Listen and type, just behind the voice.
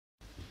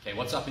Okay,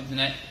 what's up,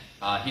 internet?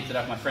 Here today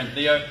with my friend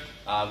Theo.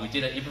 We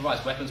did an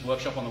improvised weapons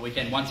workshop on the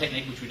weekend. One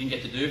technique which we didn't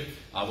get to do,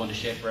 I wanted to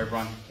share for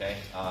everyone, okay,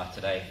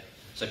 today.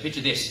 So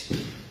picture this.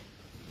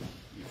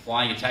 You're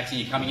flying a taxi,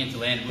 you're coming into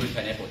land at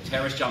Woodcote Airport.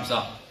 Terrorist jumps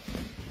up,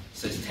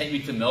 says, take me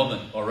to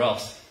Melbourne or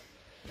else.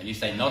 And you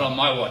say, not on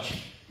my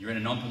watch. You're in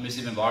a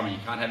non-permissive environment,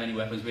 you can't have any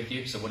weapons with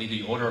you, so what do?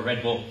 You order a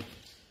Red Bull.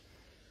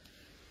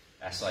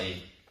 Acai.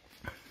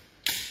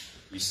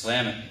 You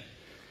slam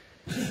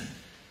it.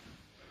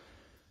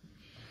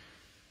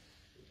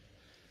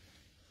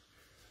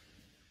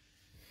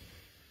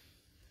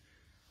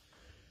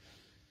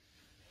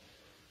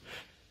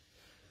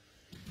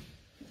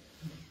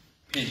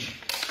 Pinch,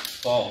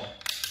 fold,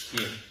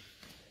 here,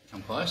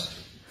 come close,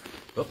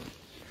 whoop,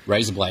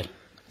 razor blade.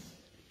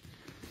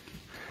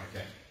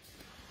 Okay.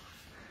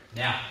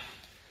 Now,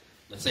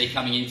 let's say you're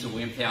coming into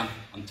Williamtown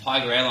on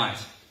Tiger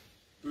Airlines.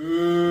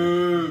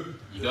 You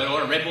go to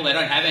order Red Bull, they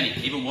don't have any,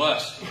 even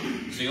worse.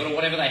 So you order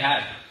whatever they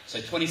have. So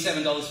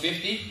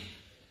 $27.50,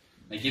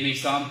 they give me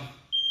some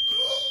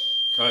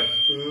Coke,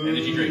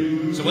 energy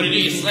drink. So what do?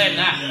 You slam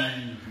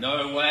that?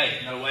 No way,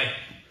 no way.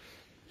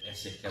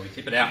 That's it, okay, we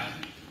tip it out.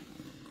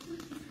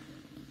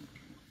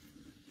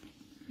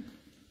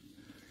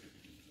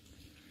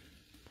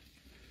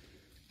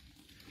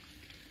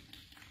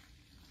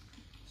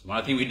 So one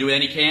other thing we do with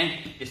any can,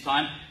 this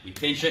time, we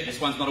pinch it.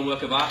 This one's not a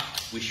work of art.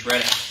 We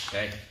shred it,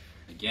 okay?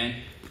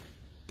 Again,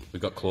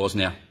 we've got claws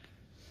now.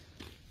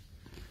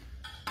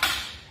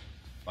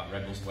 But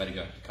Red Bull's the way to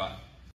go. Cut.